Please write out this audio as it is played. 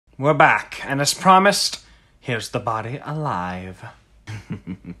we're back, and as promised, here's the body alive.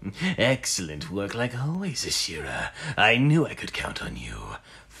 Excellent work like always, Ashira. I knew I could count on you.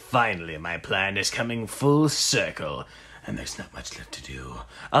 Finally, my plan is coming full circle, and there's not much left to do.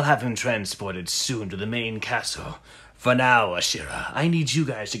 I'll have him transported soon to the main castle. For now, Ashira, I need you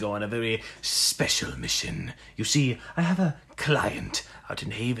guys to go on a very special mission. You see, I have a client out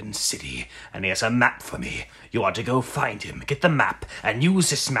in Haven City, and he has a map for me. You are to go find him, get the map, and use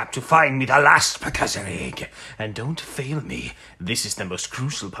this map to find me the last precursor egg. And don't fail me. This is the most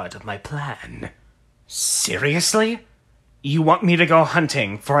crucial part of my plan. Seriously? You want me to go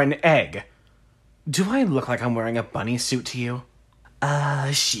hunting for an egg? Do I look like I'm wearing a bunny suit to you?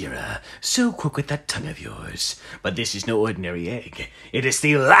 Ashira, so quick with that tongue of yours. But this is no ordinary egg. It is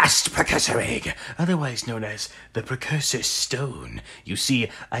the last precursor egg, otherwise known as the precursor stone. You see,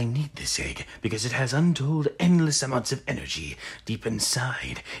 I need this egg because it has untold endless amounts of energy deep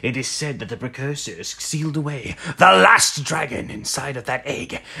inside. It is said that the precursors sealed away the last dragon inside of that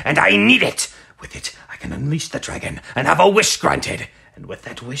egg, and I need it. With it, I can unleash the dragon and have a wish granted. And with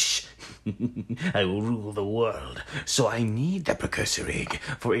that wish, I will rule the world. So I need the precursor egg,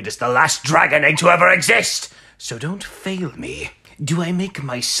 for it is the last dragon egg to ever exist. So don't fail me. Do I make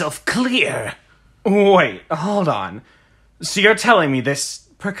myself clear? Wait, hold on. So you're telling me this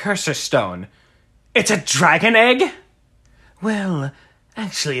precursor stone, it's a dragon egg? Well,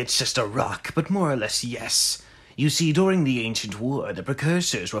 actually it's just a rock, but more or less yes. You see, during the ancient war, the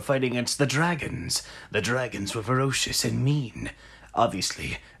precursors were fighting against the dragons. The dragons were ferocious and mean.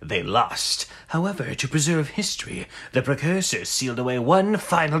 Obviously, they lost. However, to preserve history, the precursors sealed away one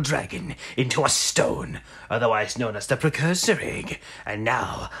final dragon into a stone, otherwise known as the precursor egg. And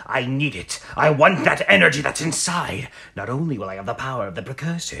now, I need it. I want that energy that's inside. Not only will I have the power of the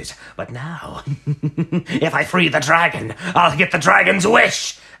precursors, but now, if I free the dragon, I'll get the dragon's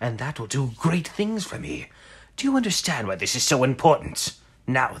wish, and that will do great things for me. Do you understand why this is so important?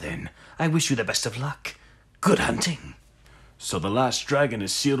 Now then, I wish you the best of luck. Good hunting. So the last dragon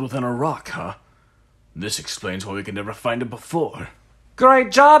is sealed within a rock, huh? This explains why we could never find it before.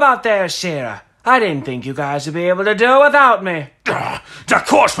 Great job out there, Shira. I didn't think you guys would be able to do it without me. Of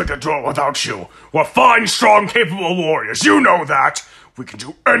course we can do it without you. We're fine, strong, capable warriors. You know that. We can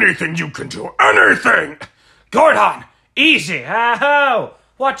do anything you can do. Anything! Gordon, easy. Ho!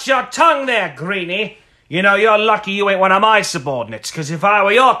 Watch your tongue there, Greenie. You know, you're lucky you ain't one of my subordinates, because if I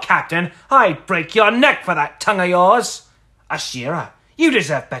were your captain, I'd break your neck for that tongue of yours. Ashira, you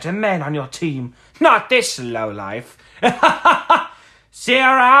deserve better men on your team, not this lowlife. See you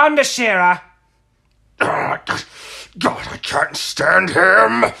around, Ashira. God, I can't stand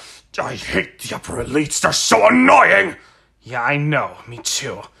him. I hate the upper elites. They're so annoying. Yeah, I know. Me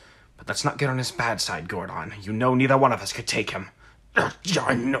too. But let's not get on his bad side, Gordon. You know neither one of us could take him. Yeah,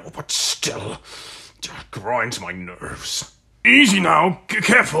 I know, but still. It grinds my nerves. Easy now.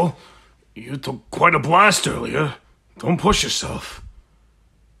 Careful. You took quite a blast earlier. Don't push yourself.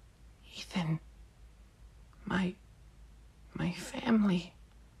 Ethan. My family.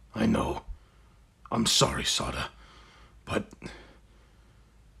 I know. I'm sorry, Sada. But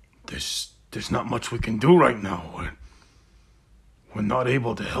there's not much we can do right now. We're not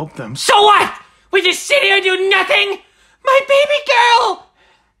able to help them. So what? We just sit here and do nothing? My baby girl!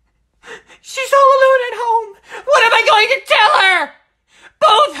 She's all alone at home. What am I going to tell her?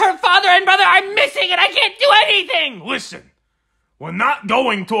 Both her father and brother are missing and I can't do anything! Listen, we're not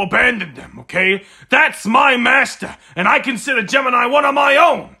going to abandon them, okay? That's my master, and I consider Gemini one of my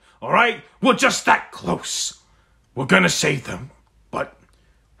own, alright? We're just that close. We're gonna save them, but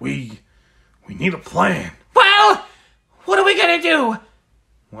we need a plan. Well, what are we gonna do?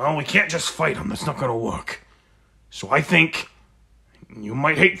 Well, we can't just fight them. That's not gonna work. So I think, you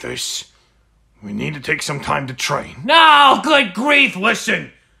might hate this, we need to take some time to train. No, good grief!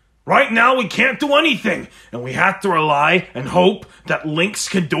 Listen, right now we can't do anything, and we have to rely and hope that Lynx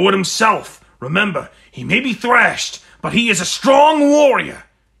can do it himself. Remember, he may be thrashed, but he is a strong warrior.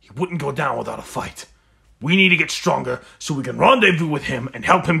 He wouldn't go down without a fight. We need to get stronger so we can rendezvous with him and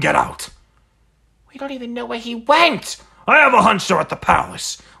help him get out. We don't even know where he went! I have a hunch they're at the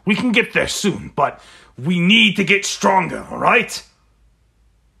palace. We can get there soon, but we need to get stronger, alright?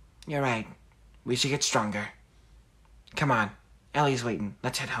 You're right. We should get stronger. Come on. Ellie's waiting.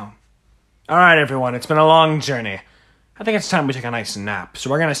 Let's head home. All right, everyone. It's been a long journey. I think it's time we take a nice nap, so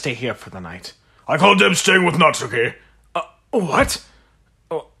we're going to stay here for the night. I call dibs staying with Natsuki. What?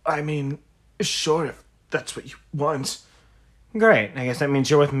 Oh, I mean, sure, if that's what you want. Great. I guess that means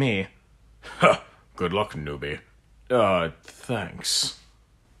you're with me. Ha! Good luck, newbie. Thanks.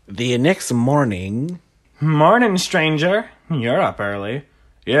 The next morning... Morning, stranger. You're up early.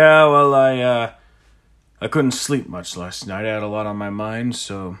 Yeah, well, I couldn't sleep much last night. I had a lot on my mind,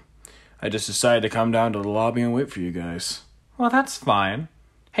 so I just decided to come down to the lobby and wait for you guys. Well, that's fine.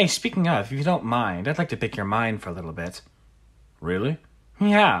 Hey, speaking of, if you don't mind, I'd like to pick your mind for a little bit. Really?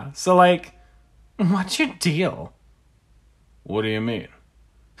 Yeah, so like, what's your deal? What do you mean?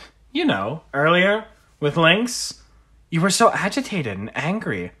 You know, earlier, with Lynx, you were so agitated and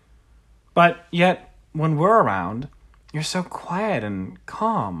angry. But yet, when we're around, you're so quiet and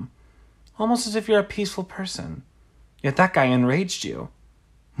calm. Almost as if you're a peaceful person. Yet that guy enraged you.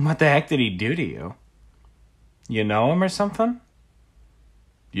 What the heck did he do to you? You know him or something?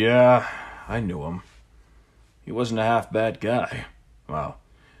 Yeah, I knew him. He wasn't a half-bad guy. Well,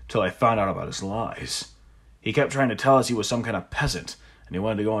 till I found out about his lies. He kept trying to tell us he was some kind of peasant, and he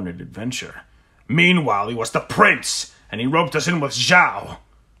wanted to go on an adventure. Meanwhile, he was the prince, and he roped us in with Zhao.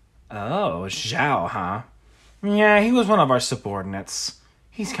 Oh, Zhao, huh? Yeah, he was one of our subordinates.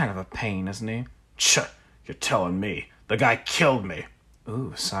 He's kind of a pain, isn't he? Tch, you're telling me. The guy killed me.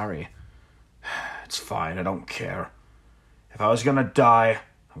 Ooh, sorry. It's fine, I don't care. If I was gonna die,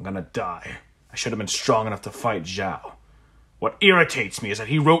 I'm gonna die. I should have been strong enough to fight Zhao. What irritates me is that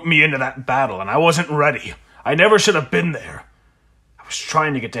he roped me into that battle, and I wasn't ready. I never should have been there. I was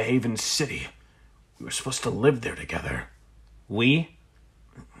trying to get to Haven City. We were supposed to live there together. We?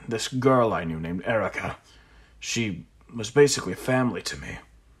 This girl I knew named Erica. She was basically family to me.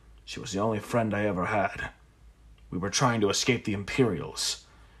 She was the only friend I ever had. We were trying to escape the Imperials,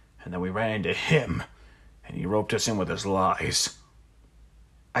 and then we ran into him, and he roped us in with his lies.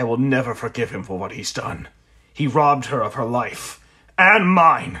 I will never forgive him for what he's done. He robbed her of her life. And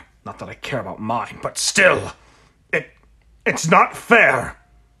mine. Not that I care about mine, but still. It's not fair.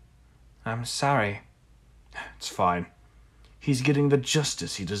 I'm sorry. It's fine. He's getting the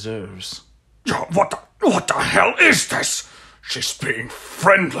justice he deserves. What the hell is this? She's being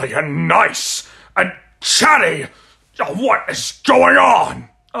friendly and nice and chatty. What is going on?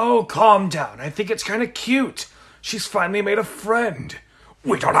 Oh, calm down. I think it's kind of cute. She's finally made a friend.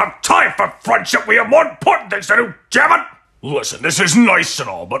 We don't have time for friendship. We have more important things to do, damn it! Listen, this is nice and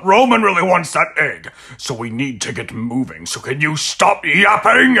all, but Roman really wants that egg, so we need to get moving. So can you stop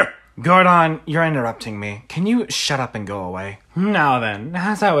yapping? Gordon, you're interrupting me. Can you shut up and go away? Now then,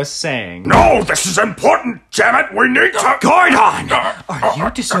 as I was saying... No, this is important, damn it! We need to... Gordon! Are you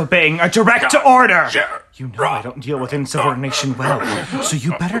disobeying a direct order? You know I don't deal with insubordination well, so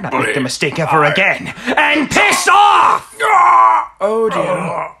you better not make the mistake ever again. And piss off! Oh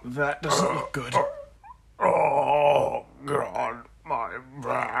dear, that doesn't look good. Oh, God, my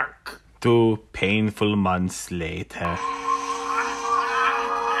back. 2 painful months later. Dark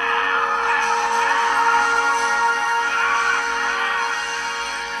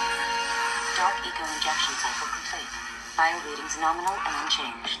eco injection cycle complete. Fire readings nominal and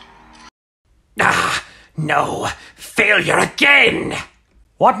unchanged. No! Failure again!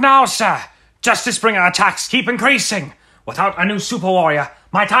 What now, sir? Justice Bringer attacks keep increasing. Without a new super warrior,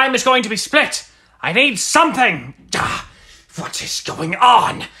 my time is going to be split. I need something. What is going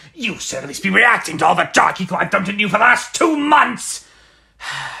on? You should at least be reacting to all the dark eco I've dumped in you for the last 2 months.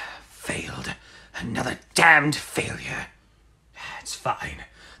 Failed. Another damned failure. It's fine.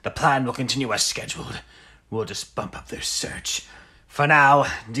 The plan will continue as scheduled. We'll just bump up their search. For now,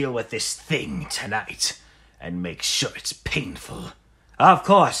 deal with this thing tonight. And make sure it's painful. Of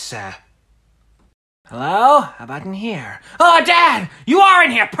course, sir. Hello? How about in here? Oh, Dad! You are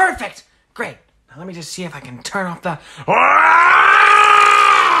in here! Perfect! Great. Now let me just see if I can turn off the...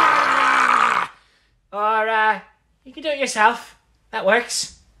 Or, you can do it yourself. That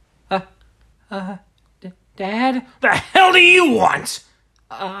works. Dad? The hell do you want?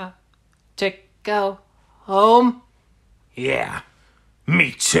 To go home? Yeah,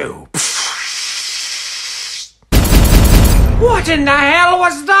 me too. What in the hell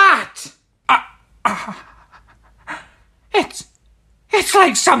was that? It's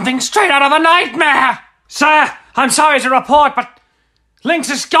like something straight out of a nightmare. Sir, I'm sorry to report, but Lynx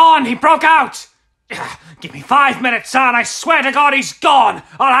is gone. He broke out. Give me 5 minutes, sir, and I swear to God he's gone.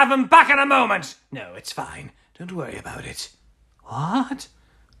 I'll have him back in a moment. No, it's fine. Don't worry about it. What?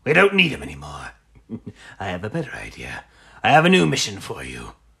 We don't need him anymore. I have a better idea. I have a new mission for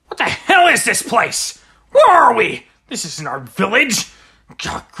you. What the hell is this place? Where are we? This isn't our village.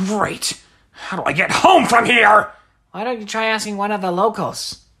 God, great. How do I get home from here? Why don't you try asking one of the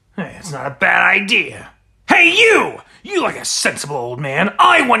locals? Hey, it's not a bad idea. Hey, you! You like a sensible old man.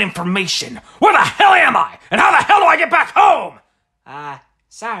 I want information. Where the hell am I? And how the hell do I get back home?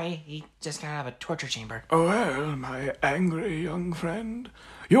 Sorry. He just got out of a torture chamber. Well, my angry young friend,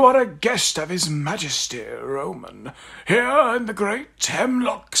 You are a guest of His Majesty, Roman, here in the great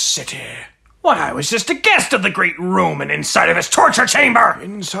Hemlock City. What, I was just a guest of the great Roman inside of his torture chamber!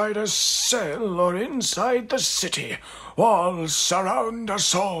 Inside a cell or inside the city, walls surround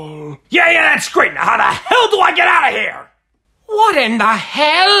us all. Yeah, that's great. Now how the hell do I get out of here? What in the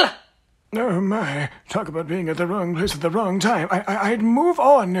hell? Oh my, talk about being at the wrong place at the wrong time. I'd move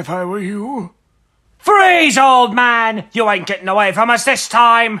on if I were you. Freeze, old man! You ain't getting away from us this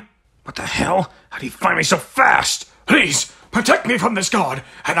time! What the hell? How'd he find me so fast? Please, protect me from this guard,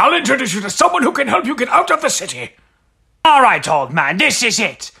 and I'll introduce you to someone who can help you get out of the city. Alright, old man, this is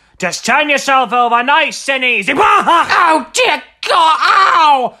it. Just turn yourself over nice and easy. Oh, dear God!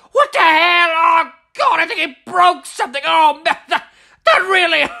 Ow! What the hell? Oh, God, I think he broke something. Oh, man, that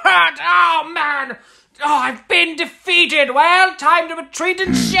really hurt. Oh, man. Oh, I've been defeated. Well, time to retreat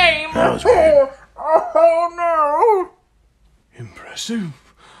in shame. Oh, no. Impressive.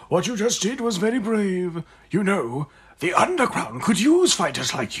 What you just did was very brave. You know, the underground could use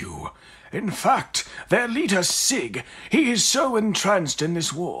fighters like you. In fact, their leader, Sig, he is so entranced in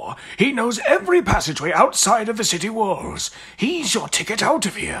this war, he knows every passageway outside of the city walls. He's your ticket out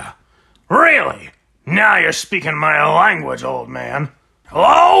of here. Really? Now you're speaking my language, old man.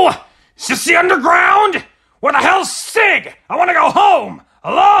 Hello? Is this the underground? Where the hell's Sig? I want to go home.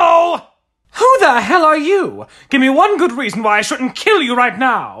 Hello? Who the hell are you? Give me one good reason why I shouldn't kill you right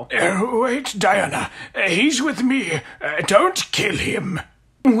now. Wait, Diana. He's with me. Don't kill him.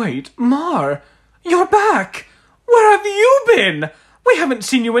 Wait, Mar, you're back. Where have you been? We haven't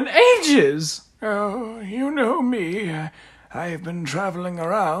seen you in ages. Oh, you know me. I've been traveling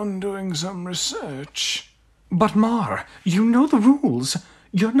around doing some research. But Mar, you know the rules.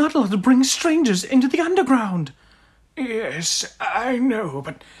 You're not allowed to bring strangers into the underground. Yes, I know,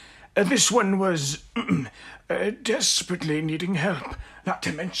 but this one was desperately needing help. Not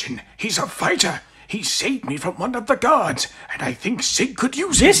to mention, he's a fighter. He saved me from one of the guards, and I think Sig could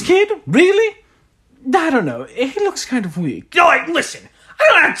use him. This kid? Really? I don't know. He looks kind of weak. Alright, listen. I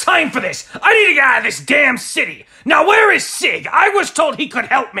don't have time for this. I need to get out of this damn city. Now, where is Sig? I was told he could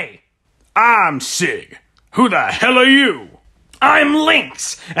help me. I'm Sig. Who the hell are you? I'm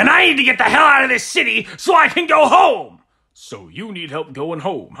Lynx, and I need to get the hell out of this city so I can go home. So you need help going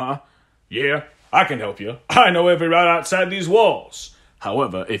home, huh? Yeah, I can help you. I know every route outside these walls.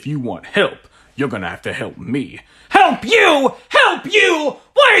 However, if you want help, you're gonna have to help me. Help you? Help you?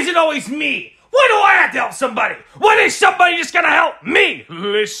 Why is it always me? Why do I have to help somebody? When is somebody just gonna help me?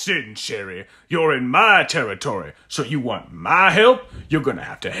 Listen, Cherry, you're in my territory, so you want my help, you're gonna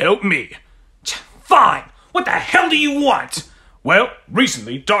have to help me. Fine. What the hell do you want? Well,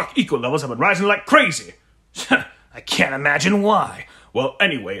 recently, dark eco levels have been rising like crazy. I can't imagine why. Well,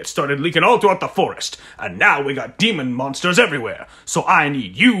 anyway, it started leaking all throughout the forest, and now we got demon monsters everywhere, so I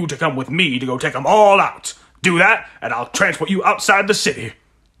need you to come with me to go take them all out. Do that, and I'll transport you outside the city.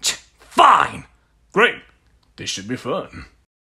 Fine. Great. This should be fun.